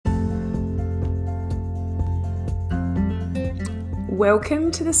Welcome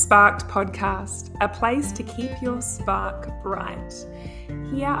to the Sparked Podcast, a place to keep your spark bright.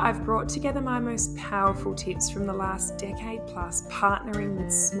 Here I've brought together my most powerful tips from the last decade plus, partnering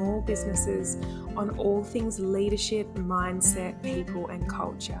with small businesses on all things leadership, mindset, people, and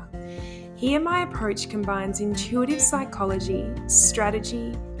culture. Here my approach combines intuitive psychology,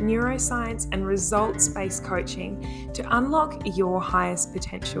 strategy, neuroscience, and results-based coaching to unlock your highest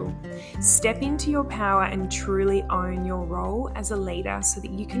potential. Step into your power and truly own your role as a leader so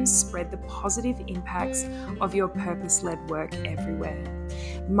that you can spread the positive impacts of your purpose-led work everywhere.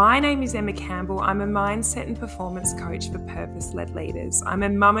 My name is Emma Campbell. I'm a mindset and performance coach for purpose-led leaders. I'm a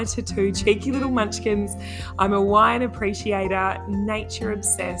mama to two cheeky little munchkins. I'm a wine appreciator,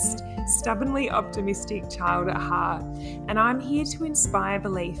 nature-obsessed, stubbornly optimistic child at heart. And I'm here to inspire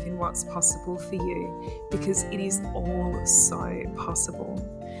belief in what's possible for you because it is all so possible.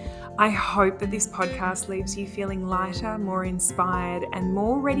 I hope that this podcast leaves you feeling lighter, more inspired, and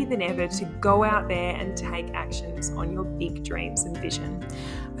more ready than ever to go out there and take actions on your big dreams and vision.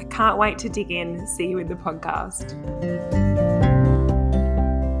 I can't wait to dig in. See you in the podcast.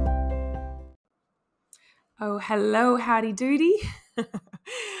 Oh, hello, howdy doody.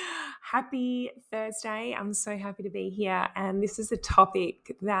 Happy Thursday. I'm so happy to be here. And this is a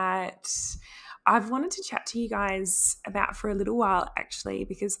topic that I've wanted to chat to you guys about for a little while, actually,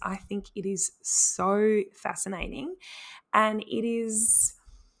 because I think it is so fascinating. And it is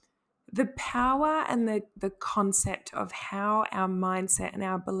the power and the concept of how our mindset and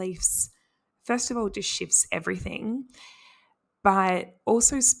our beliefs, first of all, just shifts everything. But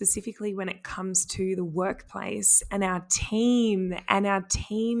also specifically when it comes to the workplace and our team and our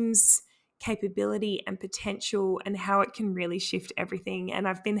team's capability and potential and how it can really shift everything. And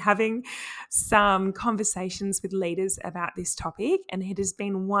I've been having some conversations with leaders about this topic, and it has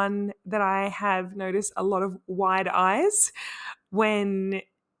been one that I have noticed a lot of wide eyes when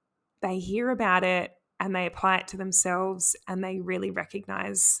they hear about it and they apply it to themselves and they really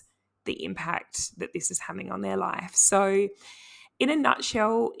recognize the impact that this is having on their life. So in a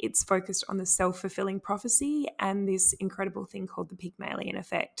nutshell, it's focused on the self-fulfilling prophecy and this incredible thing called the Pygmallion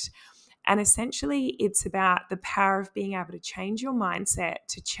Effect. And essentially, it's about the power of being able to change your mindset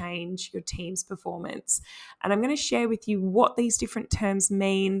to change your team's performance. And I'm going to share with you what these different terms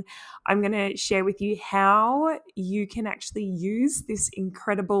mean. I'm going to share with you how you can actually use this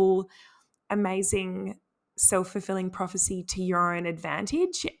incredible, amazing self-fulfilling prophecy to your own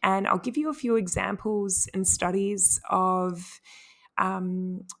advantage. And I'll give you a few examples and studies of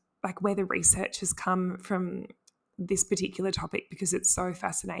like where the research has come from this particular topic because it's so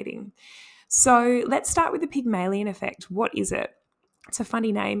fascinating. So let's start with the Pygmalion Effect. What is it? It's a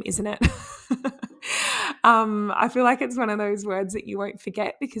funny name, isn't it? I feel like it's one of those words that you won't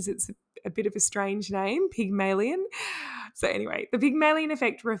forget because it's a bit of a strange name, Pygmalion. So anyway, the Pygmalion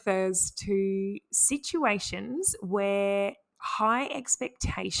Effect refers to situations where high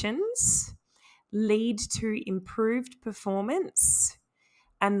expectations lead to improved performance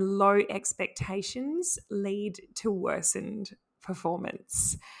and low expectations lead to worsened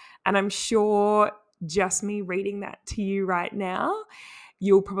performance. And I'm sure just me reading that to you right now,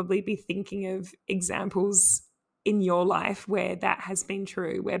 you'll probably be thinking of examples in your life where that has been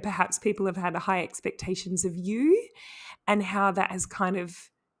true, where perhaps people have had high expectations of you and how that has kind of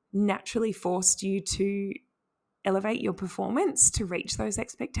naturally forced you to elevate your performance to reach those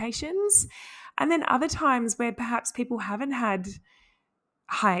expectations. And then other times where perhaps people haven't had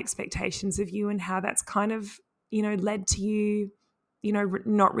high expectations of you and how that's kind of, led to you,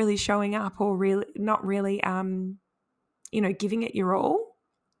 not really showing up or really not really, giving it your all.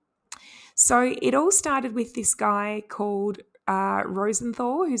 So it all started with this guy called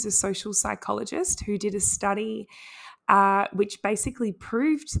Rosenthal, who's a social psychologist who did a study which basically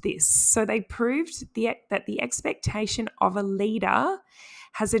proved this. So they proved that the expectation of a leader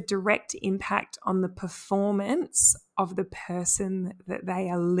has a direct impact on the performance of the person that they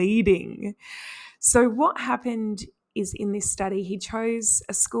are leading. So what happened is in this study, he chose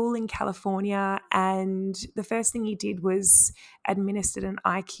a school in California, and the first thing he did was administered an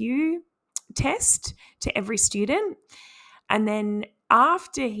IQ test to every student. And then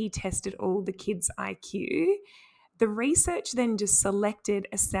after he tested all the kids' IQ, the research then just selected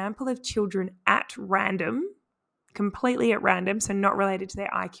a sample of children at random, completely at random, so not related to their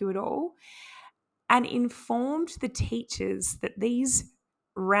IQ at all, and informed the teachers that these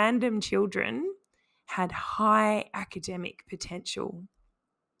random children had high academic potential.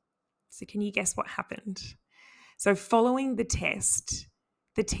 So can you guess what happened? So following the test,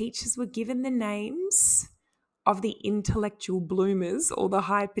 the teachers were given the names of the intellectual bloomers or the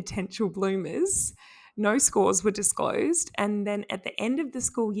high potential bloomers No scores were disclosed. And then at the end of the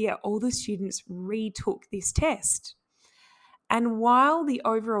school year, all the students retook this test. And while the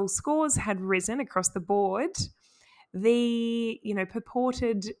overall scores had risen across the board, the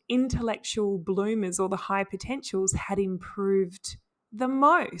purported intellectual bloomers or the high potentials had improved the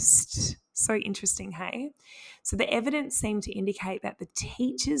most. So interesting, hey? So the evidence seemed to indicate that the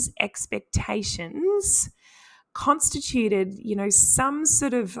teacher's expectations constituted, some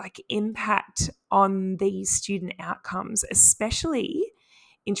sort of like impact on these student outcomes, especially,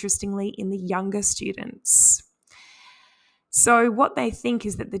 interestingly, in the younger students. So what they think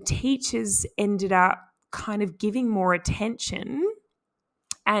is that the teachers ended up kind of giving more attention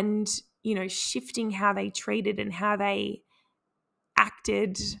and, shifting how they treated and how they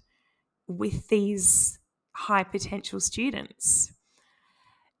acted with these high potential students.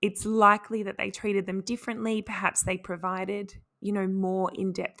 It's likely that they treated them differently. Perhaps they provided, more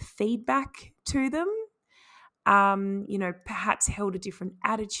in-depth feedback to them, perhaps held a different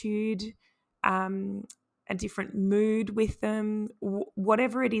attitude, a different mood with them.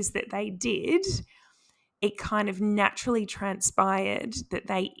 Whatever it is that they did, it kind of naturally transpired that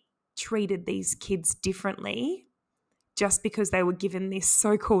they treated these kids differently just because they were given this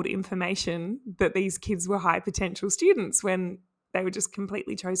so-called information that these kids were high potential students when they were just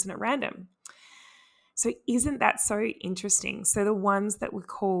completely chosen at random. So isn't that so interesting? So the ones that were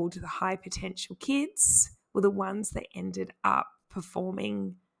called the high potential kids were the ones that ended up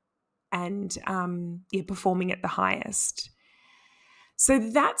performing and performing at the highest. So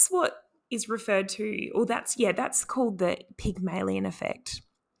that's what is referred to, or that's called the Pygmalion Effect,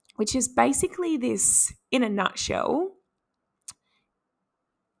 which is basically this, in a nutshell,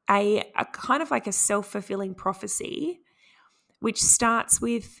 a kind of like a self-fulfilling prophecy, which starts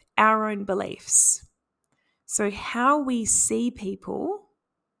with our own beliefs. So how we see people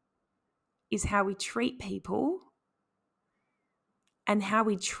is how we treat people, and how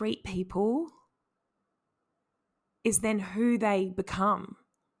we treat people is then who they become.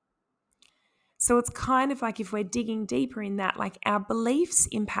 So it's kind of like, if we're digging deeper in that, like our beliefs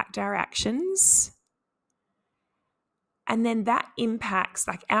impact our actions, and then that impacts,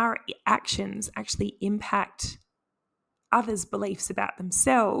 like our actions actually impact others' beliefs about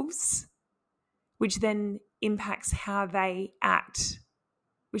themselves, which then impacts how they act,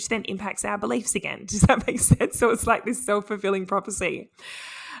 which then impacts our beliefs again. Does that make sense? So it's like this self-fulfilling prophecy.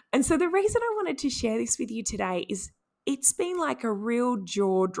 And so the reason I wanted to share this with you today is it's been like a real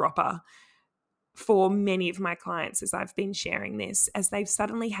jaw dropper for many of my clients as I've been sharing this, as they've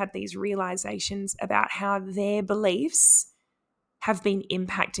suddenly had these realizations about how their beliefs have been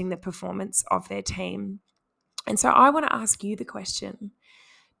impacting the performance of their team. And so I want to ask you the question: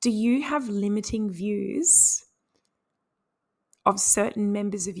 do you have limiting views of certain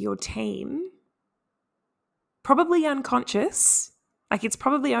members of your team? Probably unconscious. Like, it's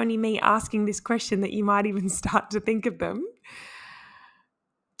probably only me asking this question that you might even start to think of them.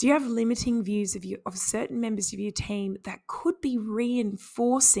 Do you have limiting views of certain members of your team that could be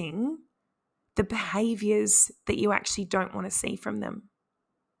reinforcing the behaviors that you actually don't want to see from them?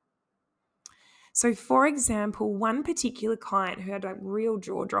 So, for example, one particular client who had a real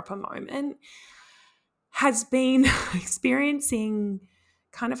jaw-dropper moment has been experiencing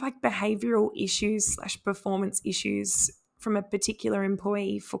kind of like behavioral issues / performance issues from a particular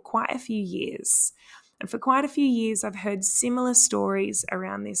employee for quite a few years. And for quite a few years, I've heard similar stories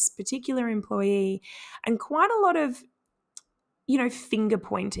around this particular employee, and quite a lot of, finger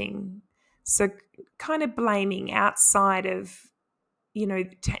pointing. So kind of blaming outside of,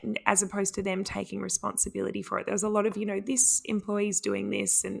 as opposed to them taking responsibility for it. There was a lot of, this employee's doing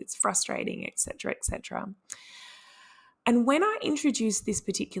this and it's frustrating, et cetera, et cetera. And when I introduced this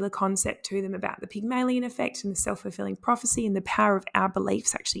particular concept to them about the Pygmalion Effect and the self-fulfilling prophecy and the power of our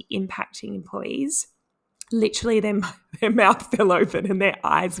beliefs actually impacting employees, literally their mouth fell open and their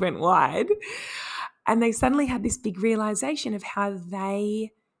eyes went wide. And they suddenly had this big realization of how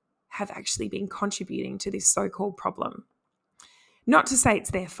they have actually been contributing to this so-called problem. Not to say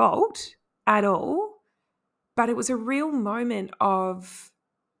it's their fault at all, but it was a real moment of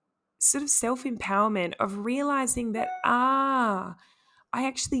sort of self-empowerment, of realizing that, I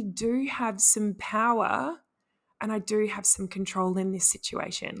actually do have some power and I do have some control in this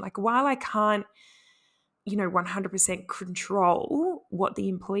situation. Like, while I can't, 100% control what the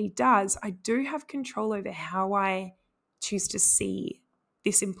employee does, I do have control over how I choose to see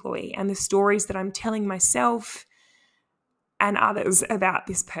this employee and the stories that I'm telling myself and others about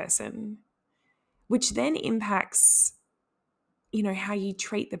this person, which then impacts, how you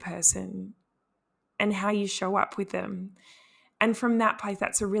treat the person and how you show up with them. And from that place,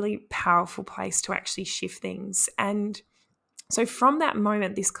 that's a really powerful place to actually shift things. And so from that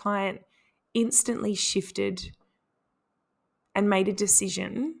moment, this client instantly shifted and made a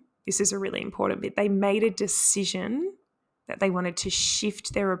decision. This is a really important bit. They made a decision that they wanted to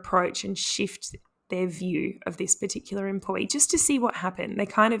shift their approach and shift their view of this particular employee just to see what happened. They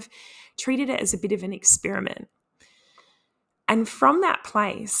kind of treated it as a bit of an experiment. And from that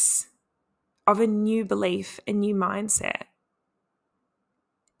place of a new belief, a new mindset,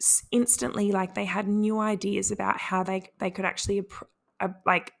 instantly, like, they had new ideas about how they could actually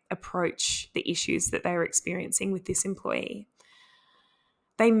approach the issues that they were experiencing with this employee.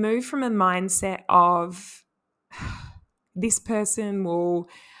 They moved from a mindset of this person will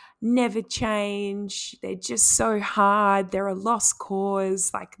never change, they're just so hard, they're a lost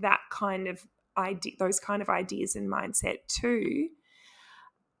cause, like that kind of idea, those kind of ideas and mindset, to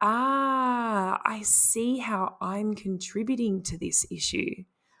I see how I'm contributing to this issue.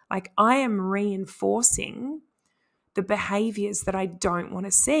 Like, I am reinforcing the behaviors that I don't want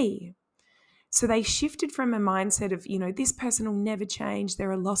to see. So they shifted from a mindset of, this person will never change,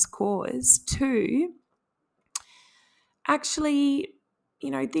 they're a lost cause, to actually,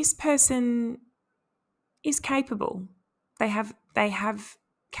 this person is capable. They have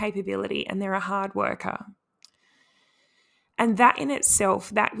capability, and they're a hard worker. And that in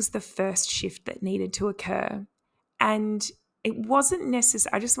itself, that was the first shift that needed to occur. And it wasn't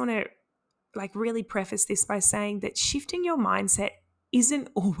necessary. I just want to really preface this by saying that shifting your mindset isn't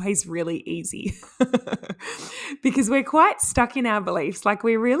always really easy because we're quite stuck in our beliefs. Like,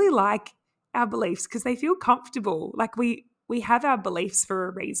 we really like our beliefs because they feel comfortable. Like, we have our beliefs for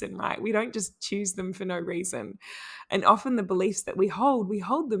a reason, right? We don't just choose them for no reason. And often the beliefs that we hold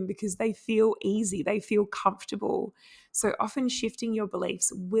them because they feel easy, they feel comfortable. So often shifting your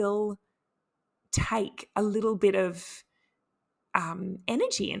beliefs will take a little bit of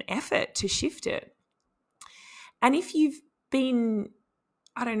energy and effort to shift it. And if you've been,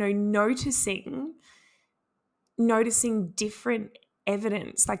 noticing different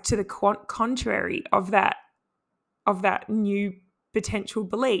evidence, like to the contrary of that new potential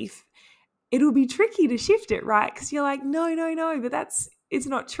belief, it'll be tricky to shift it, right? Because you're like, no, but it's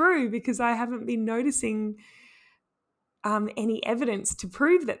not true because I haven't been noticing any evidence to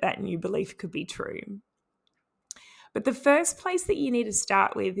prove that new belief could be true. But the first place that you need to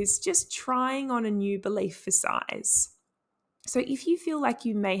start with is just trying on a new belief for size. So if you feel like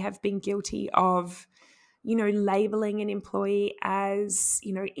you may have been guilty of, labeling an employee as,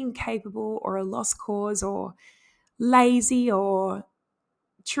 incapable or a lost cause or lazy or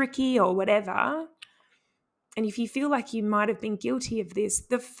tricky or whatever, and if you feel like you might have been guilty of this,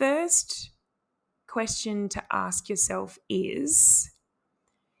 the first question to ask yourself is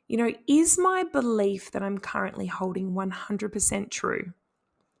my belief that I'm currently holding 100% true,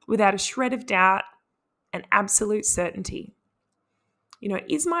 without a shred of doubt and absolute certainty?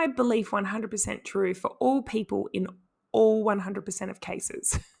 Is my belief 100% true for all people in all 100% of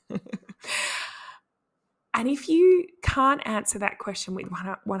cases? And if you can't answer that question with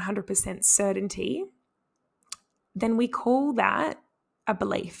 100% certainty, then we call that a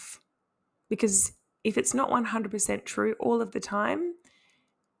belief. Because if it's not 100% true all of the time,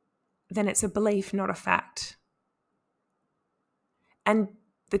 then it's a belief, not a fact. And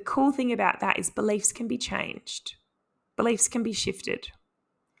the cool thing about that is beliefs can be changed. Beliefs can be shifted.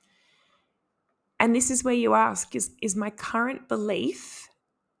 And this is where you ask, is my current belief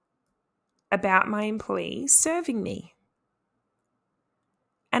about my employee serving me?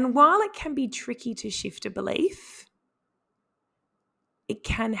 And while it can be tricky to shift a belief, it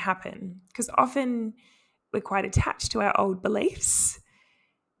can happen because often we're quite attached to our old beliefs.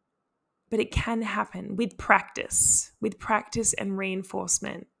 But it can happen with practice and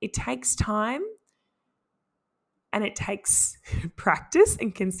reinforcement. It takes time and it takes practice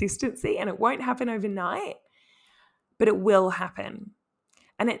and consistency, and it won't happen overnight, but it will happen.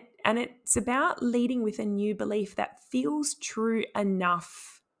 And it's about leading with a new belief that feels true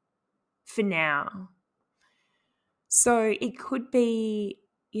enough for now. So it could be,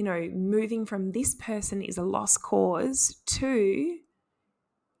 moving from this person is a lost cause to,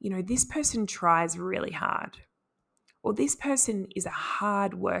 this person tries really hard, or this person is a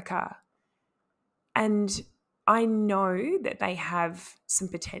hard worker, and I know that they have some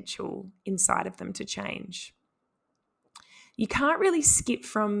potential inside of them to change. You can't really skip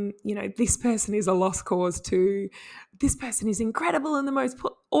from, this person is a lost cause to this person is incredible and the most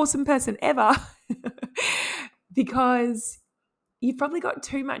awesome person ever because you've probably got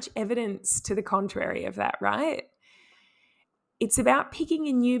too much evidence to the contrary of that, right? It's about picking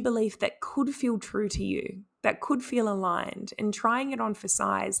a new belief that could feel true to you. that could feel aligned and trying it on for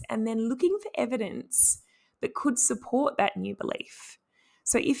size, and then looking for evidence that could support that new belief.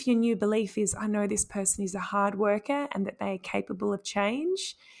 So if your new belief is, I know this person is a hard worker and that they are capable of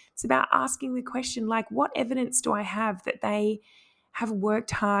change, it's about asking the question, like, what evidence do I have that they have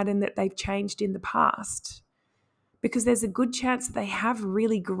worked hard and that they've changed in the past? Because there's a good chance that they have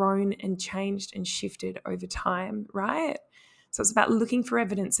really grown and changed and shifted over time, right? So it's about looking for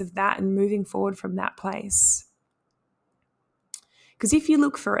evidence of that and moving forward from that place. Because if you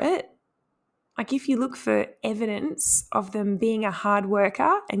look for it, like if you look for evidence of them being a hard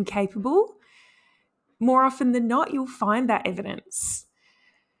worker and capable, more often than not, you'll find that evidence.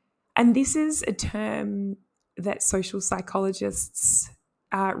 And this is a term that social psychologists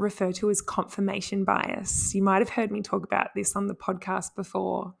refer to as confirmation bias. You might have heard me talk about this on the podcast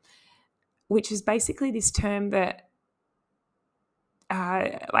before, which is basically this term that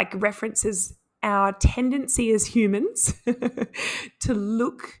references our tendency as humans to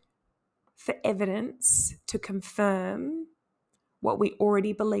look for evidence to confirm what we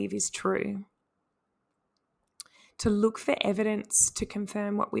already believe is true. To look for evidence to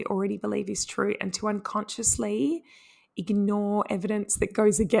confirm what we already believe is true, and to unconsciously ignore evidence that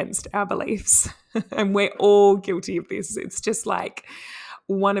goes against our beliefs. And we're all guilty of this. It's just like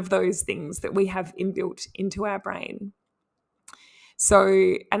one of those things that we have inbuilt into our brain.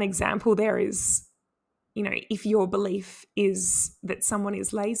 So an example there is, if your belief is that someone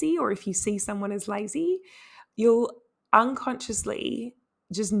is lazy, or if you see someone as lazy, you'll unconsciously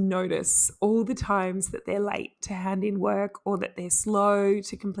just notice all the times that they're late to hand in work, or that they're slow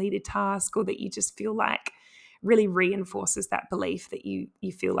to complete a task, or that you just feel like really reinforces that belief that you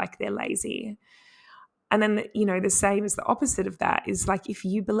feel like they're lazy. And then, the same as the opposite of that is like if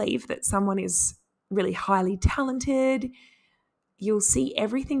you believe that someone is really highly talented, you'll see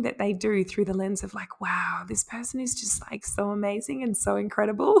everything that they do through the lens of like, wow, this person is just like so amazing and so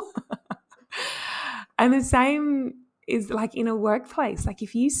incredible. And the same is like in a workplace. Like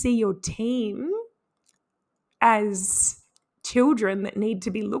if you see your team as children that need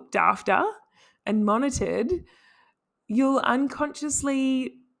to be looked after and monitored, you'll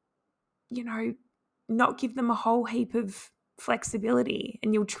unconsciously, not give them a whole heap of flexibility,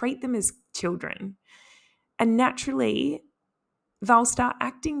 and you'll treat them as children. And naturally, they'll start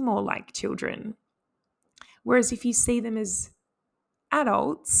acting more like children. Whereas if you see them as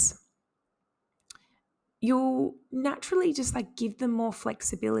adults, you'll naturally just like give them more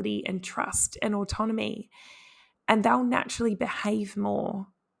flexibility and trust and autonomy, and they'll naturally behave more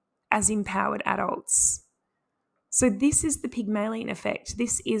as empowered adults. So this is the Pygmalion effect.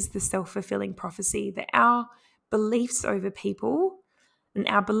 This is the self-fulfilling prophecy that our beliefs over people and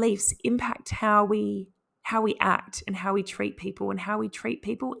our beliefs impact how we act and how we treat people, and how we treat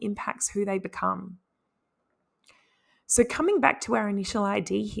people impacts who they become. So coming back to our initial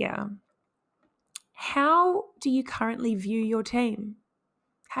idea here, how do you currently view your team?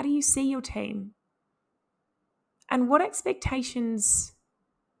 How do you see your team? And what expectations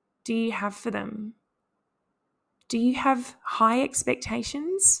do you have for them? Do you have high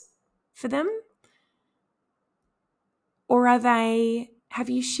expectations for them? Or have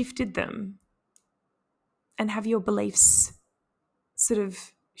you shifted them? And have your beliefs sort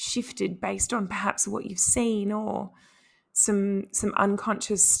of shifted based on perhaps what you've seen, or some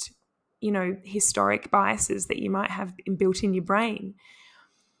unconscious, historic biases that you might have built in your brain?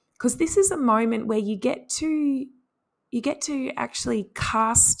 Because this is a moment where you get to actually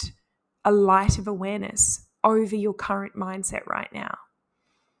cast a light of awareness over your current mindset right now.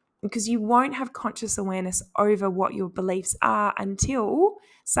 Because you won't have conscious awareness over what your beliefs are until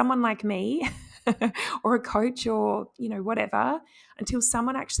someone like me or a coach, or, whatever, until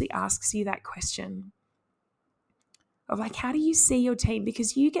someone actually asks you that question of like, how do you see your team?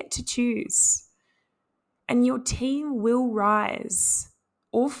 Because you get to choose, and your team will rise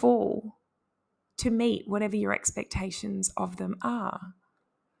or fall to meet whatever your expectations of them are.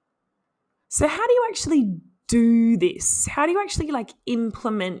 So how do you actually do this? How do you actually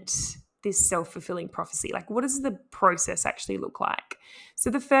implement this self-fulfilling prophecy? Like, what does the process actually look like? So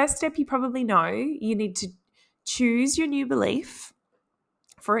the first step, you probably know, you need to choose your new belief.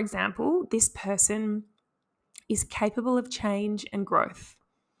 For example, this person is capable of change and growth.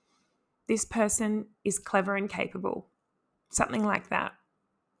 This person is clever and capable. Something like that.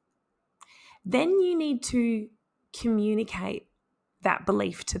 Then you need to communicate that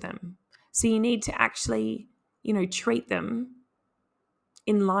belief to them. So you need to actually, treat them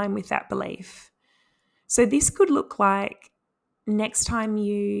in line with that belief. So this could look like next time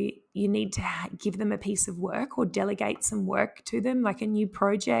you need to give them a piece of work or delegate some work to them, like a new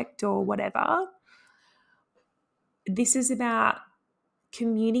project or whatever. This is about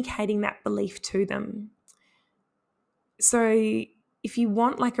communicating that belief to them. So if you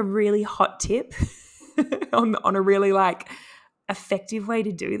want like a really hot tip on a really like effective way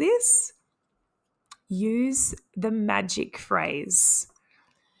to do this, use the magic phrase.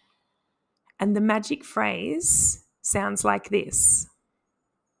 And the magic phrase sounds like this: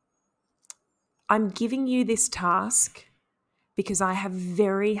 I'm giving you this task because I have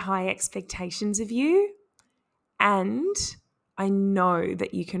very high expectations of you and I know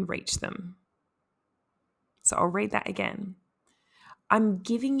that you can reach them. So I'll read that again. I'm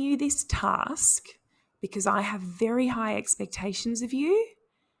giving you this task because I have very high expectations of you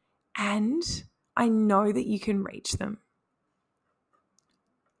and I know that you can reach them.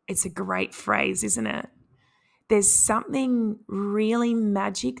 It's a great phrase, isn't it? There's something really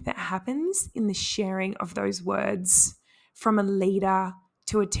magic that happens in the sharing of those words from a leader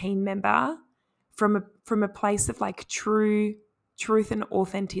to a team member, from a place of like truth and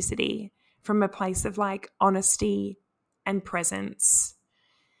authenticity, from a place of like honesty and presence.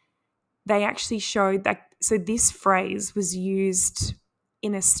 They actually showed that, so this phrase was used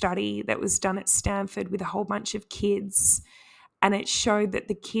in a study that was done at Stanford with a whole bunch of kids, and it showed that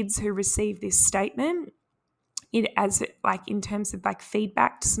the kids who received this statement, in terms of like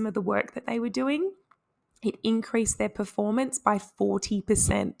feedback to some of the work that they were doing, it increased their performance by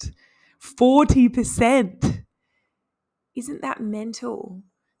 40%. 40%. Isn't that mental?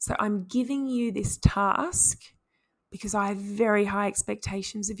 So I'm giving you this task because I have very high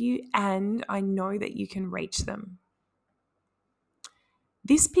expectations of you and I know that you can reach them.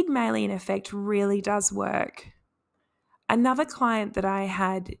 This Pygmalion effect really does work. Another client that I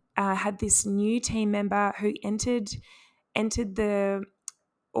had this new team member who entered the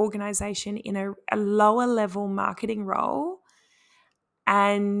organization in a lower level marketing role,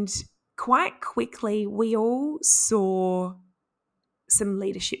 and quite quickly we all saw some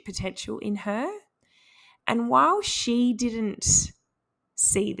leadership potential in her. And while she didn't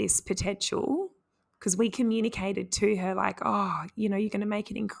see this potential, because we communicated to her like, oh, you're going to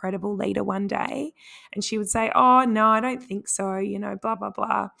make an incredible leader one day. And she would say, oh, no, I don't think so, blah, blah,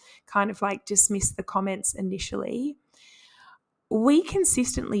 blah, kind of like dismiss the comments initially. We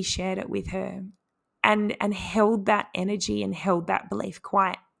consistently shared it with her and held that energy and held that belief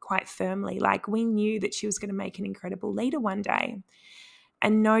quite firmly. Like we knew that she was going to make an incredible leader one day.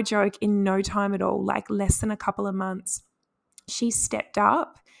 And no joke, in no time at all, like less than a couple of months, she stepped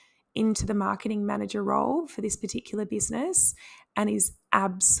up into the marketing manager role for this particular business and is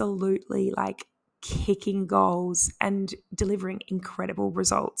absolutely like kicking goals and delivering incredible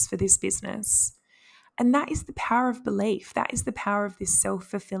results for this business. And that is the power of belief. That is the power of this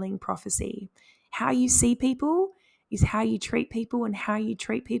self-fulfilling prophecy. How you see people is how you treat people, and how you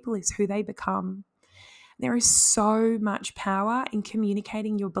treat people is who they become. There is so much power in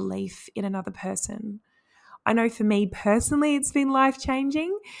communicating your belief in another person. I know for me personally, it's been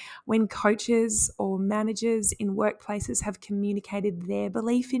life-changing when coaches or managers in workplaces have communicated their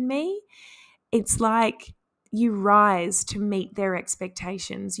belief in me. It's like you rise to meet their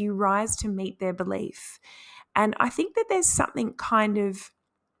expectations. You rise to meet their belief. And I think that there's something kind of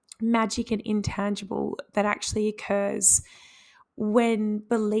magic and intangible that actually occurs when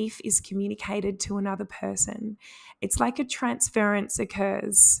belief is communicated to another person. It's like a transference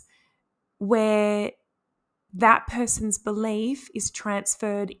occurs where that person's belief is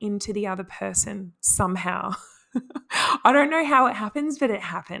transferred into the other person somehow. I don't know how it happens, but it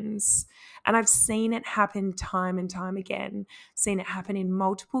happens. And I've seen it happen time and time again. Seen it happen in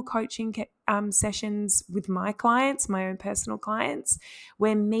multiple coaching sessions with my clients, my own personal clients,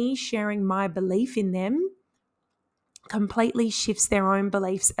 where me sharing my belief in them completely shifts their own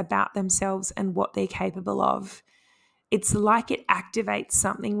beliefs about themselves and what they're capable of. It's like it activates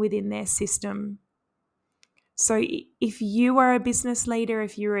something within their system. So if you are a business leader,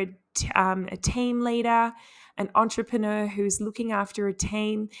 if you're a team leader, an entrepreneur who's looking after a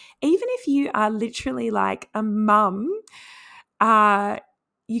team, even if you are literally like a mum,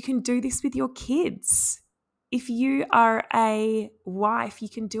 you can do this with your kids. If you are a wife, you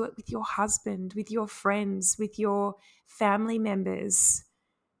can do it with your husband, with your friends, with your family members.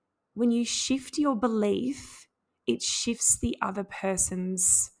 When you shift your belief, it shifts the other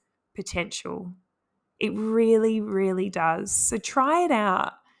person's potential. It really, really does. So try it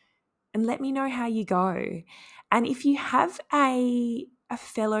out and let me know how you go. And if you have a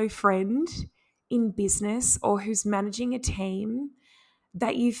fellow friend in business or who's managing a team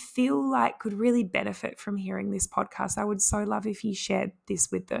that you feel like could really benefit from hearing this podcast, I would so love if you shared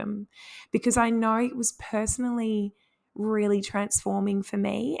this with them, because I know it was personally really transforming for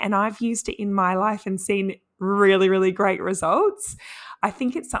me, and I've used it in my life and seen really, really great results. I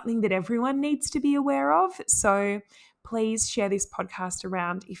think it's something that everyone needs to be aware of. So please share this podcast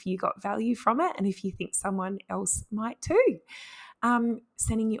around if you got value from it and if you think someone else might too.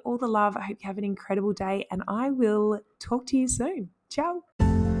 Sending you all the love. I hope you have an incredible day, and I will talk to you soon. Ciao.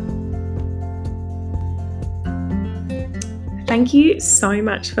 Thank you so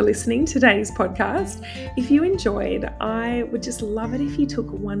much for listening to today's podcast. If you enjoyed, I would just love it if you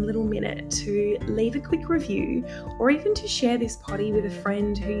took one little minute to leave a quick review or even to share this potty with a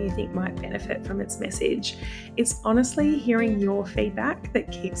friend who you think might benefit from its message. It's honestly hearing your feedback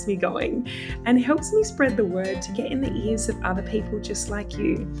that keeps me going and helps me spread the word to get in the ears of other people just like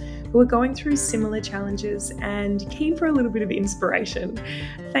you who are going through similar challenges and keen for a little bit of inspiration.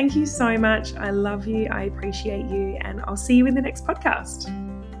 Thank you so much. I love you. I appreciate you, and I'll see you in the next podcast.